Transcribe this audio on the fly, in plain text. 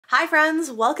Hi friends,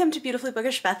 welcome to Beautifully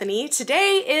Bookish Bethany.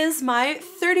 Today is my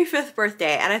 35th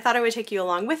birthday and I thought I would take you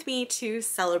along with me to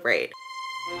celebrate.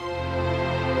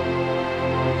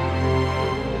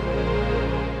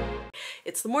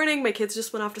 It's the morning, my kids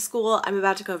just went off to school, I'm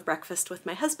about to go have breakfast with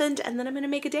my husband, and then I'm gonna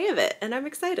make a day of it, and I'm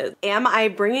excited. Am I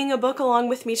bringing a book along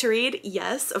with me to read?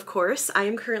 Yes, of course. I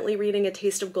am currently reading A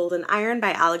Taste of Golden Iron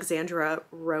by Alexandra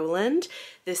Rowland.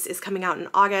 This is coming out in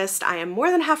August. I am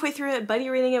more than halfway through it, buddy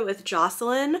reading it with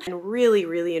Jocelyn, and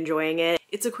really enjoying it.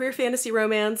 It's a queer fantasy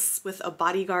romance with a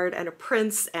bodyguard and a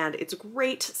prince, and it's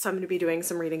great, so I'm gonna be doing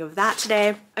some reading of that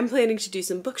today. I'm planning to do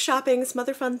some book shopping, some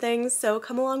other fun things, so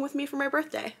come along with me for my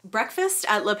birthday. Breakfast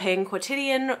at Le Pain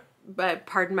Quotidien, but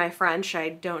pardon my French, I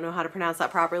don't know how to pronounce that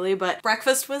properly, but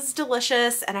breakfast was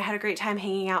delicious and I had a great time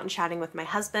hanging out and chatting with my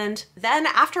husband. Then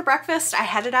after breakfast, I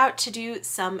headed out to do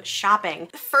some shopping.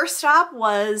 The first stop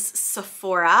was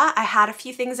Sephora. I had a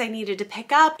few things I needed to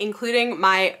pick up, including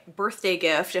my birthday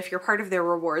gift. If you're part of their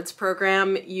rewards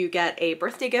program, you get a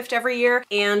birthday gift every year.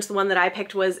 And the one that I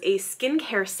picked was a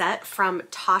skincare set from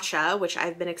Tatcha, which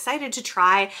I've been excited to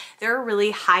try. They're a really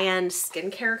high-end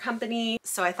skincare company,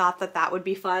 so I thought that that would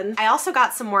be fun. I also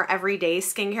got some more everyday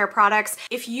skincare products.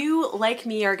 If you, like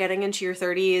me, are getting into your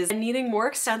 30s and needing more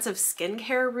extensive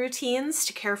skincare routines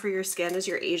to care for your skin as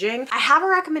you're aging, I have a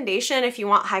recommendation if you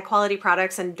want high quality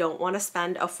products and don't want to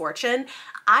spend a fortune.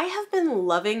 I have been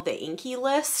loving the Inky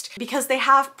list because they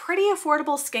have pretty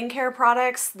affordable skincare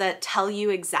products that tell you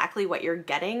exactly what you're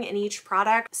getting in each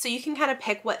product. So you can kind of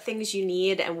pick what things you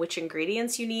need and which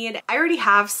ingredients you need. I already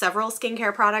have several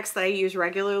skincare products that I use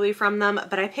regularly from them,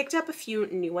 but I picked up a few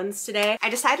new ones today. I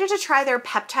decided to try their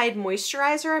peptide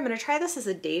moisturizer. I'm going to try this as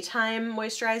a daytime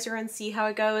moisturizer and see how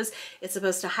it goes. It's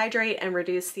supposed to hydrate and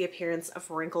reduce the appearance of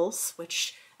wrinkles,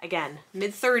 which again,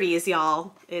 mid-30s,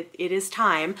 y'all. It is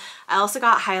time. I also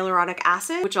got hyaluronic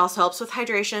acid, which also helps with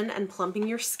hydration and plumping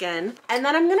your skin. And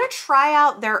then I'm gonna try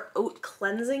out their oat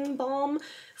cleansing balm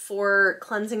for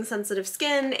cleansing sensitive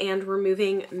skin and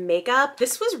removing makeup.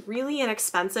 This was really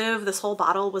inexpensive. This whole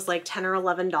bottle was like $10 or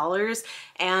 $11,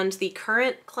 and the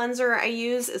current cleanser I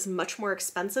use is much more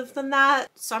expensive than that.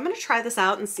 So I'm gonna try this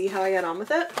out and see how I get on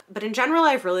with it. But in general,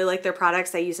 I've really liked their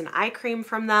products. I use an eye cream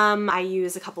from them. I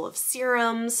use a couple of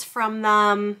serums from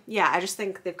them. Yeah, I just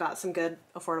think they've got some good,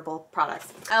 affordable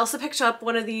products. I also picked up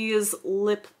one of these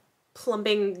lip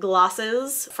plumping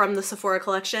glosses from the Sephora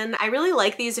collection. I really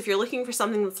like these. If you're looking for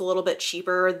something that's a little bit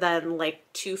cheaper than like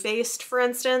Too Faced, for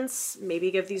instance,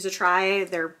 maybe give these a try.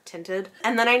 They're tinted.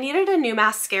 And then I needed a new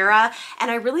mascara,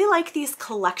 and I really like these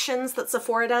collections that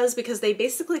Sephora does because they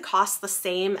basically cost the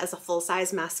same as a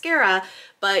full-size mascara,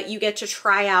 but you get to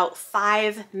try out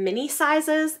 5 mini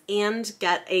sizes and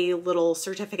get a little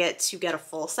certificate to get a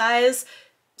full size.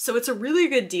 So it's a really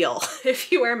good deal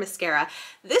if you wear mascara.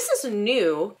 This is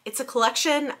new. It's a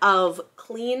collection of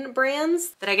clean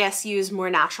brands that I guess use more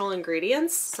natural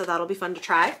ingredients, so that'll be fun to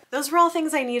try. Those were all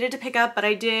things I needed to pick up, but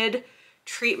I did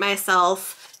treat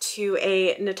myself to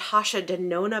a Natasha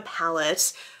Denona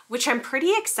palette, which I'm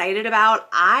pretty excited about.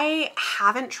 I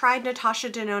haven't tried Natasha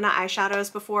Denona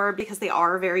eyeshadows before because they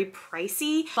are very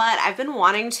pricey, but I've been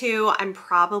wanting to. I'm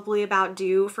probably about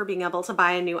due for being able to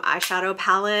buy a new eyeshadow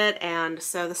palette, and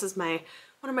so this is one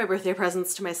of my birthday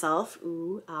presents to myself.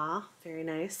 Ooh, ah, very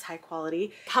nice, high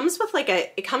quality.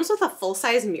 It comes with a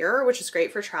full-size mirror, which is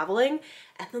great for traveling.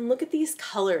 And then look at these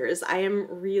colors. I am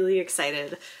really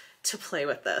excited to play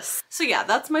with this. So yeah,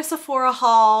 that's my Sephora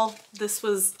haul. This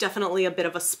was definitely a bit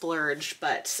of a splurge,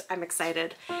 but I'm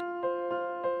excited.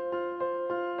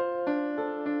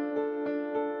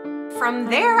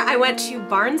 From there, I went to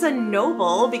Barnes &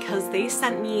 Noble because they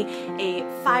sent me a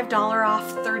 $5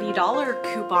 off $30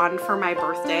 coupon for my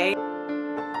birthday.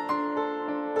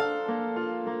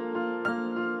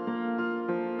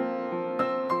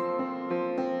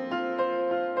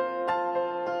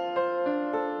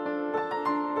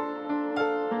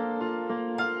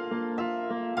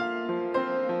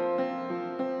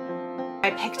 I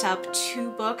picked up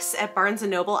 2 books at Barnes &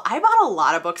 Noble. I bought a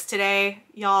lot of books today,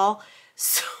 y'all,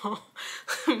 so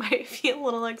it might be a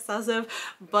little excessive,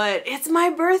 but it's my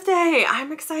birthday.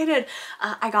 I'm excited.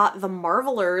 I got The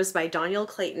Marvelers by Danielle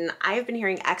Clayton. I've been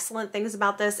hearing excellent things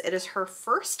about this. It is her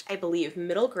first, I believe,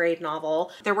 middle grade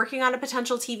novel. They're working on a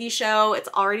potential TV show. It's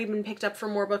already been picked up for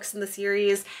more books in the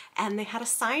series, and they had a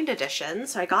signed edition,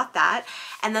 so I got that.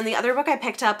 And then the other book I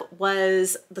picked up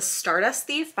was The Stardust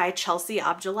Thief by Chelsea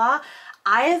Abdullah.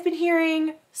 I have been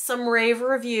hearing some rave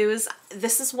reviews.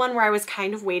 This is one where I was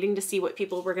kind of waiting to see what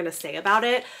people were gonna say about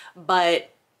it,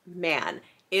 but man,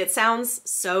 it sounds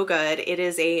so good. It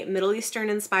is a Middle Eastern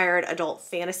inspired adult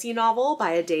fantasy novel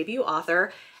by a debut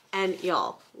author, and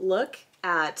y'all, look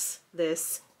at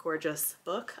this gorgeous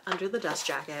book under the dust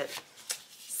jacket.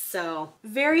 So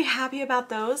very happy about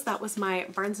those. That was my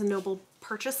Barnes & Noble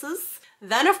purchases.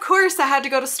 Then of course I had to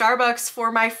go to Starbucks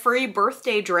for my free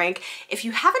birthday drink. If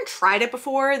you haven't tried it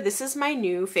before, this is my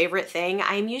new favorite thing.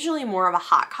 I'm usually more of a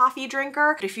hot coffee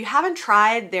drinker, but if you haven't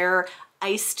tried their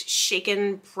iced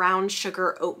shaken brown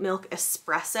sugar oat milk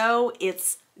espresso,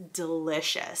 it's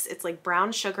delicious. It's like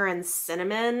brown sugar and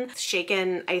cinnamon,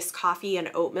 shaken iced coffee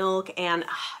and oat milk, and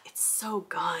it's so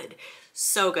good.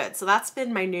 So good. So that's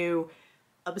been my new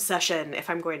obsession if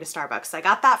I'm going to Starbucks. So I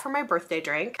got that for my birthday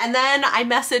drink. And then I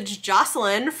messaged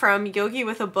Jocelyn from Yogi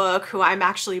with a Book, who I'm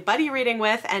actually buddy reading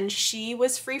with, and she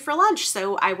was free for lunch.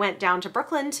 So I went down to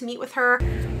Brooklyn to meet with her.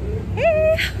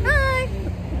 Hey, hi.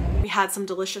 We had some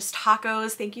delicious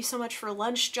tacos. Thank you so much for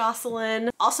lunch,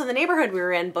 Jocelyn. Also, the neighborhood we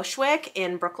were in, Bushwick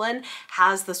in Brooklyn,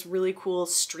 has this really cool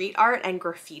street art and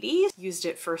graffiti. Used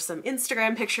it for some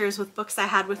Instagram pictures with books I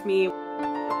had with me.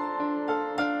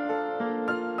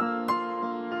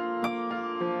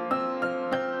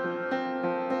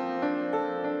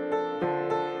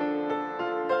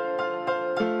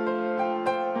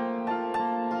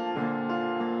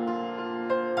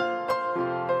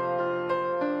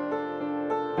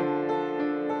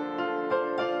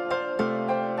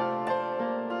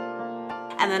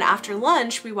 And then after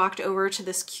lunch, we walked over to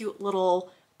this cute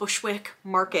little Bushwick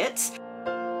market.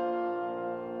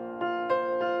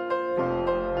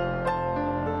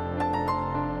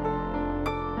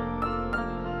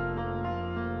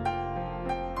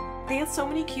 They had so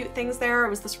many cute things there. It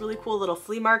was this really cool little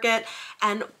flea market,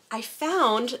 and I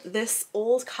found this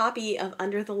old copy of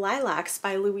Under the Lilacs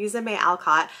by Louisa May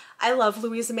Alcott. I love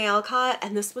Louisa May Alcott,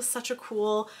 and this was such a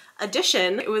cool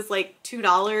addition. It was like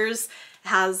 $2,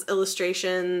 has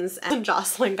illustrations, and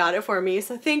Jocelyn got it for me.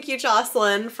 So thank you,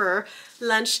 Jocelyn, for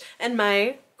lunch and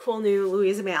my cool new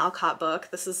Louisa May Alcott book.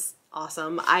 This is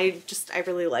awesome. I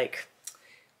really like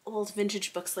old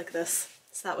vintage books like this.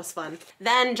 So that was fun.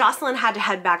 Then Jocelyn had to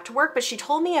head back to work, but she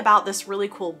told me about this really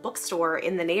cool bookstore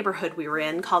in the neighborhood we were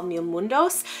in called Mil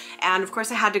Mundos. And of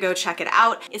course I had to go check it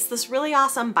out. It's this really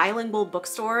awesome bilingual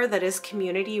bookstore that is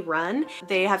community run.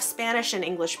 They have Spanish and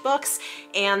English books,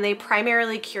 and they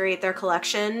primarily curate their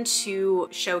collection to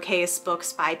showcase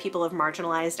books by people of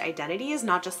marginalized identities,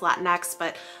 not just Latinx,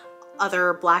 but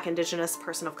other Black, Indigenous,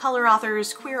 person of color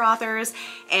authors, queer authors,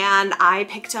 and I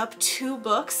picked up 2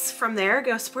 books from there.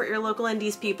 Go support your local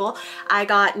indies, people. I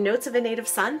got Notes of a Native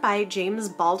Son by James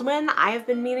Baldwin. I have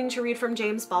been meaning to read from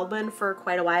James Baldwin for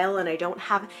quite a while, and I don't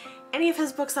have any of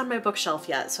his books on my bookshelf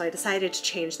yet, so I decided to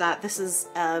change that. This is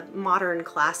a modern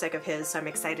classic of his, so I'm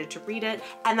excited to read it.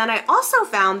 And then I also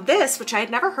found this, which I had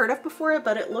never heard of before,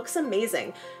 but it looks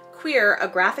amazing. Queer, A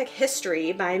Graphic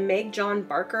History by Meg John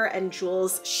Barker and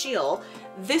Jules Scheel.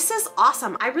 This is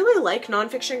awesome. I really like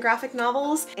nonfiction graphic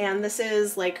novels, and this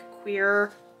is like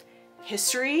queer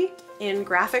history in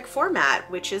graphic format,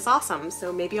 which is awesome.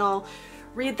 So maybe I'll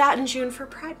read that in June for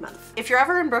Pride Month. If you're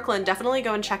ever in Brooklyn, definitely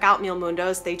go and check out Mil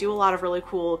Mundos. They do a lot of really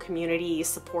cool community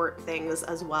support things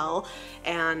as well,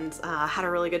 and had a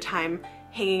really good time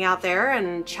hanging out there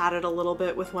and chatted a little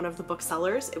bit with one of the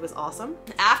booksellers. It was awesome.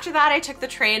 After that, I took the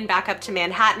train back up to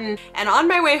Manhattan, and on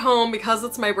my way home, because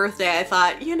it's my birthday, I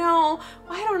thought, you know,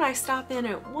 why don't I stop in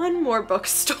at one more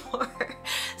bookstore?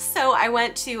 So I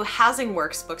went to Housing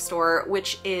Works bookstore,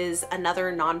 which is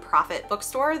another nonprofit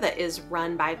bookstore that is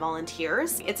run by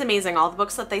volunteers. It's amazing. All the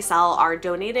books that they sell are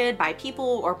donated by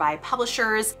people or by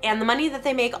publishers, and the money that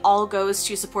they make all goes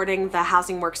to supporting the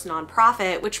Housing Works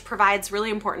nonprofit, which provides really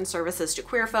important services to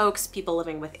queer folks, people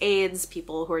living with AIDS,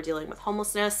 people who are dealing with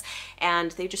homelessness,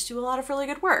 and they just do a lot of really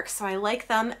good work. So I like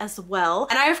them as well.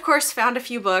 And I, of course, found a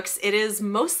few books. It is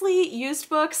mostly used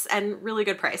books and really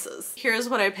good prices. Here's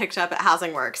what I picked up at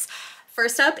Housing Works.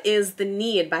 First up is The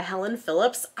Need by Helen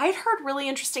Phillips. I'd heard really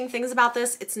interesting things about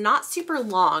this. It's not super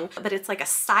long, but it's like a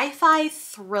sci-fi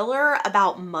thriller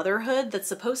about motherhood that's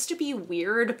supposed to be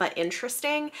weird but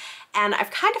interesting. And I've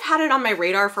kind of had it on my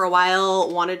radar for a while,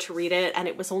 wanted to read it, and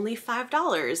it was only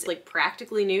 $5, like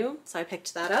practically new, so I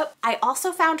picked that up. I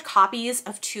also found copies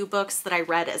of 2 books that I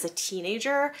read as a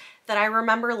teenager that I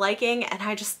remember liking, and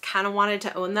I just kind of wanted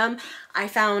to own them. I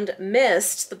found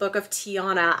Mist, the book of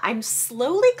Tiana. I'm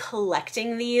slowly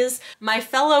collecting these. My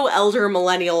fellow elder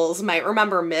millennials might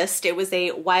remember Mist. It was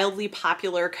a wildly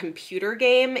popular computer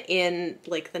game in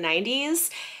like the 90s.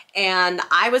 And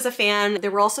I was a fan.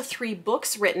 There were also 3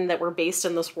 books written that were based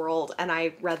in this world, and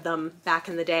I read them back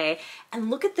in the day. And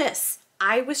look at this.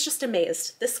 I was just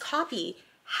amazed. This copy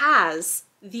has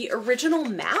the original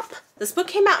map. This book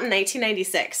came out in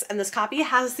 1996, and this copy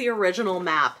has the original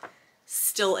map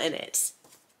still in it.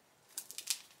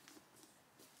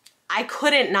 I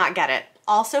couldn't not get it.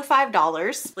 Also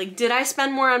 $5. Like, did I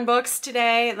spend more on books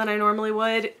today than I normally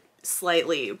would?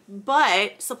 Slightly,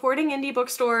 but supporting indie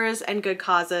bookstores and good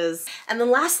causes. And then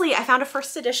lastly, I found a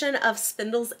first edition of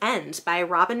Spindle's End by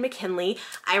Robin McKinley.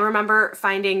 I remember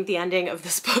finding the ending of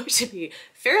this book to be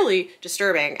fairly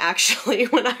disturbing, actually,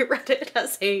 when I read it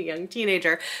as a young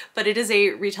teenager, but it is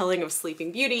a retelling of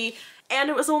Sleeping Beauty, and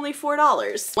it was only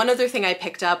 $4. One other thing I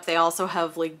picked up, they also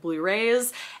have like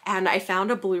Blu-rays, and I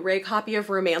found a Blu-ray copy of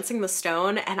Romancing the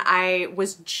Stone, and I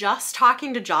was just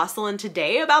talking to Jocelyn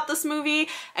today about this movie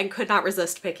and could not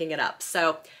resist picking it up.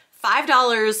 So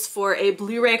 $5 for a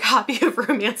Blu-ray copy of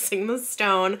Romancing the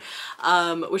Stone,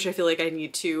 which I feel like I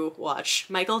need to watch.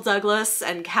 Michael Douglas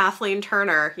and Kathleen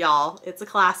Turner, y'all. It's a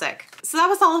classic. So that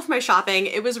was all of my shopping.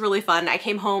 It was really fun. I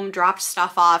came home, dropped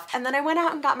stuff off, and then I went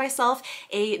out and got myself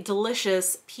a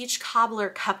delicious peach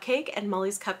cobbler cupcake and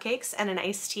Molly's Cupcakes and an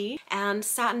iced tea, and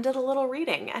sat and did a little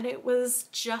reading, and it was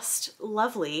just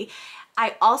lovely.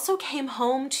 I also came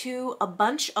home to a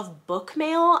bunch of book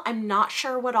mail. I'm not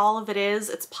sure what all of it is.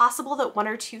 It's possible that one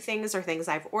or two things are things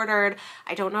I've ordered.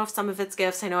 I don't know if some of it's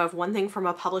gifts. I know I have one thing from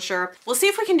a publisher. We'll see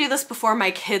if we can do this before my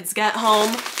kids get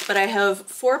home, but I have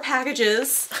 4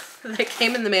 packages that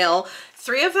came in the mail.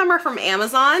 3 of them are from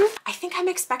Amazon. I think I'm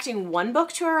expecting 1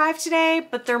 book to arrive today,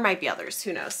 but there might be others.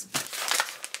 Who knows?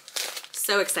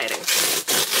 So exciting.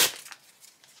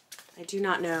 I do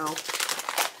not know.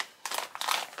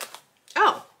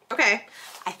 Oh, okay.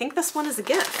 I think this one is a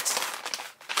gift.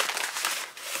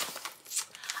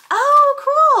 Oh,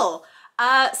 cool.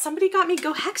 Somebody got me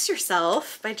Go Hex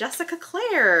Yourself by Jessica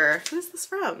Clare. Who's this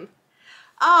from?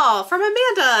 Oh, from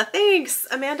Amanda. Thanks.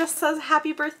 Amanda says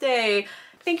happy birthday.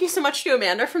 Thank you so much to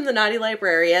Amanda from The Naughty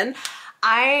Librarian.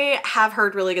 I have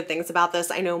heard really good things about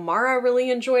this. I know Mara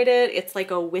really enjoyed it. It's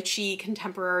like a witchy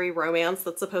contemporary romance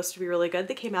that's supposed to be really good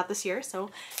that came out this year. So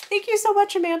thank you so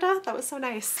much, Amanda. That was so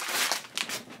nice.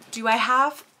 Do I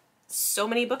have so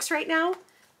many books right now?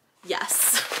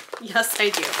 Yes. Yes, I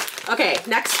do. Okay,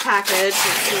 next package. Let's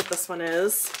see what this one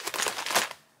is.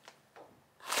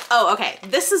 Oh, okay.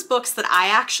 This is books that I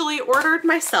actually ordered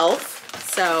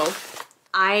myself. So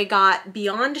I got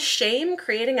Beyond Shame,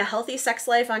 Creating a Healthy Sex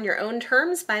Life on Your Own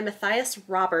Terms by Matthias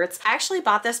Roberts. I actually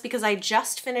bought this because I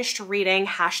just finished reading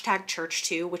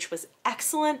 #Church2, which was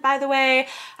excellent, by the way.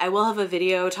 I will have a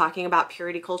video talking about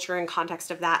purity culture in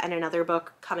context of that and another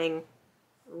book coming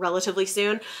relatively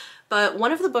soon. But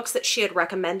one of the books that she had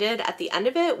recommended at the end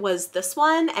of it was this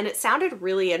one, and it sounded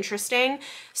really interesting.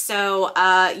 So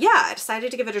yeah, I decided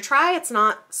to give it a try. It's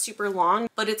not super long,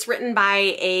 but it's written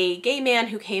by a gay man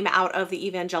who came out of the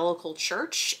evangelical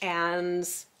church, and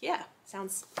yeah,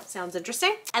 sounds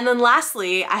interesting. And then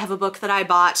lastly, I have a book that I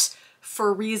bought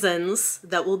for reasons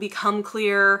that will become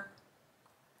clear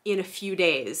in a few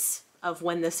days of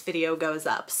when this video goes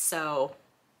up. So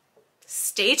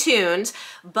stay tuned,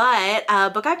 but a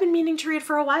book I've been meaning to read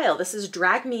for a while. This is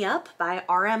Drag Me Up by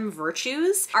R.M.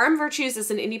 Virtues. R.M. Virtues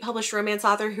is an indie published romance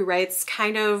author who writes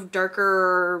kind of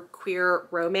darker queer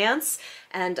romance,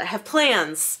 and I have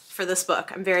plans for this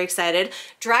book. I'm very excited.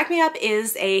 Drag Me Up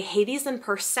is a Hades and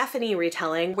Persephone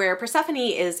retelling where Persephone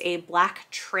is a black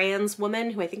trans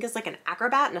woman who I think is like an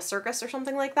acrobat in a circus or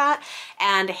something like that,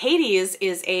 and Hades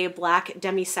is a black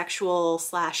demisexual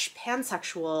 /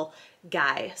 pansexual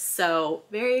guy. So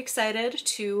very excited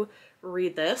to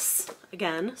read this.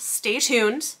 Again, stay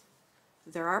tuned.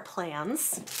 There are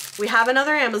plans. We have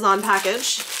another Amazon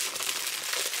package.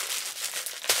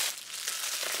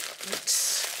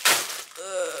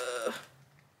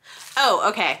 Oh,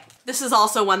 okay. This is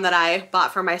also one that I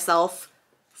bought for myself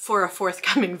for a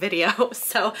forthcoming video.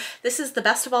 So this is The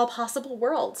Best of All Possible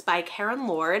Worlds by Karen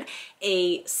Lord,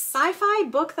 a sci-fi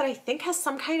book that I think has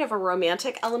some kind of a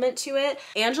romantic element to it.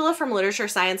 Angela from Literature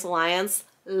Science Alliance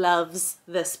loves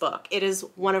this book. It is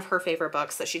one of her favorite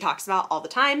books that she talks about all the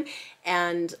time,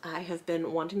 and I have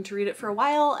been wanting to read it for a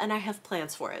while, and I have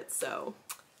plans for it. So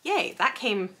yay, that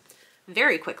came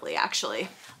very quickly, actually.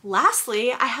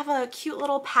 Lastly, I have a cute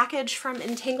little package from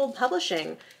Entangled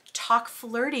Publishing. Talk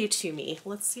Flirty to Me.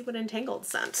 Let's see what Entangled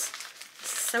sent. This is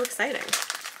so exciting.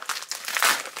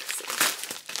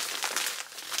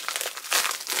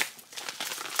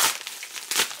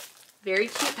 Very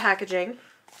cute packaging.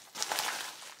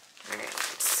 All right,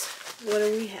 what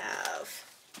do we have?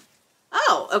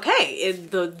 Oh, okay.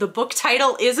 The book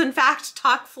title is in fact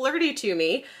Talk Flirty to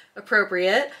Me,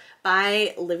 appropriate,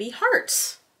 by Livy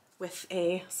Hart, with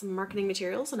some marketing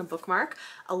materials and a bookmark.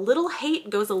 A Little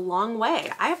Hate Goes a Long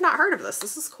Way. I have not heard of this.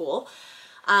 This is cool.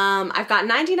 I've got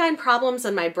 99 problems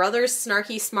and my brother's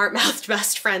snarky, smart-mouthed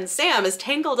best friend Sam is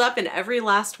tangled up in every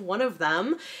last one of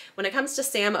them. When it comes to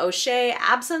Sam O'Shea,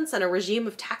 absence and a regime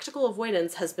of tactical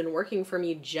avoidance has been working for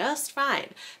me just fine.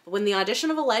 But when the audition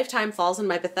of a lifetime falls in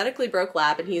my pathetically broke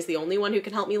lap and he's the only one who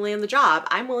can help me land the job,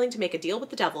 I'm willing to make a deal with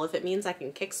the devil if it means I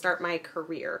can kickstart my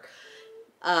career.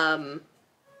 They're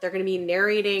going to be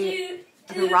narrating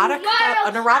an erotic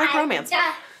romance.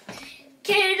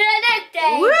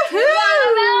 Woohoo!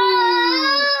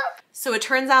 So it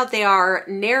turns out they are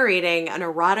narrating an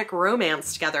erotic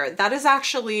romance together. That is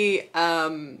actually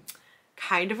kind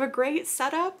of a great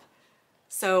setup.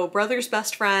 So brother's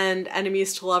best friend,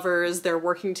 enemies to lovers, they're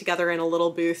working together in a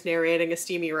little booth narrating a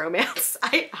steamy romance.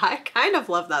 I kind of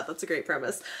love that. That's a great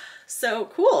premise. So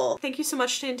cool. Thank you so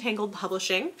much to Entangled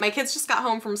Publishing. My kids just got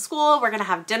home from school. We're gonna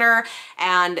have dinner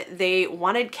and they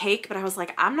wanted cake, but I was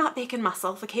like, I'm not baking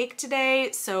myself a cake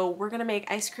today. So we're gonna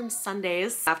make ice cream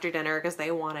sundaes after dinner because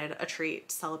they wanted a treat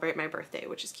to celebrate my birthday,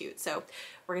 which is cute. So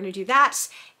we're gonna do that.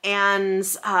 And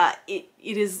it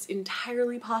is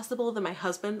entirely possible that my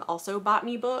husband also bought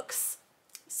me books.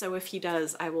 So if he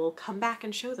does, I will come back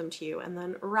and show them to you and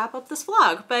then wrap up this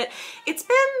vlog. But it's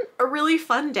been a really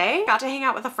fun day. Got to hang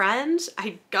out with a friend.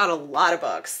 I got a lot of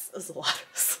books. This is a lot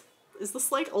of, is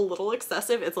this like a little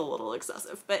excessive? It's a little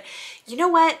excessive, but you know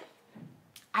what?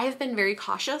 I have been very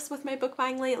cautious with my book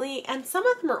buying lately, and some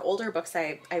of them are older books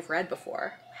I've read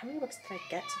before. How many books did I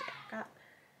get today? I've got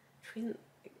between,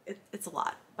 it's a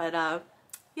lot, but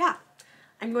yeah.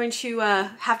 I'm going to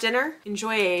have dinner,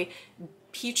 enjoy a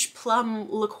peach plum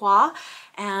liqueur,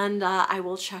 and I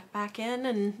will check back in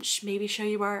and maybe show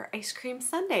you our ice cream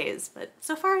sundaes. But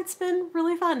so far it's been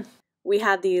really fun. We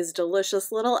had these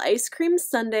delicious little ice cream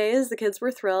sundaes. The kids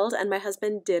were thrilled, and my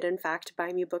husband did in fact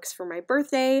buy me books for my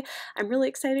birthday. I'm really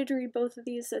excited to read both of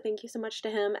these, so thank you so much to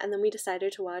him. And then we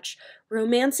decided to watch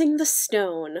Romancing the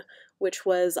Stone, which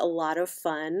was a lot of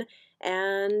fun.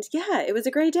 And yeah, it was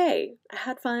a great day. I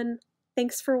had fun.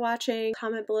 Thanks for watching.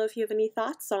 Comment below if you have any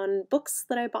thoughts on books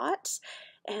that I bought,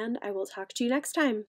 and I will talk to you next time.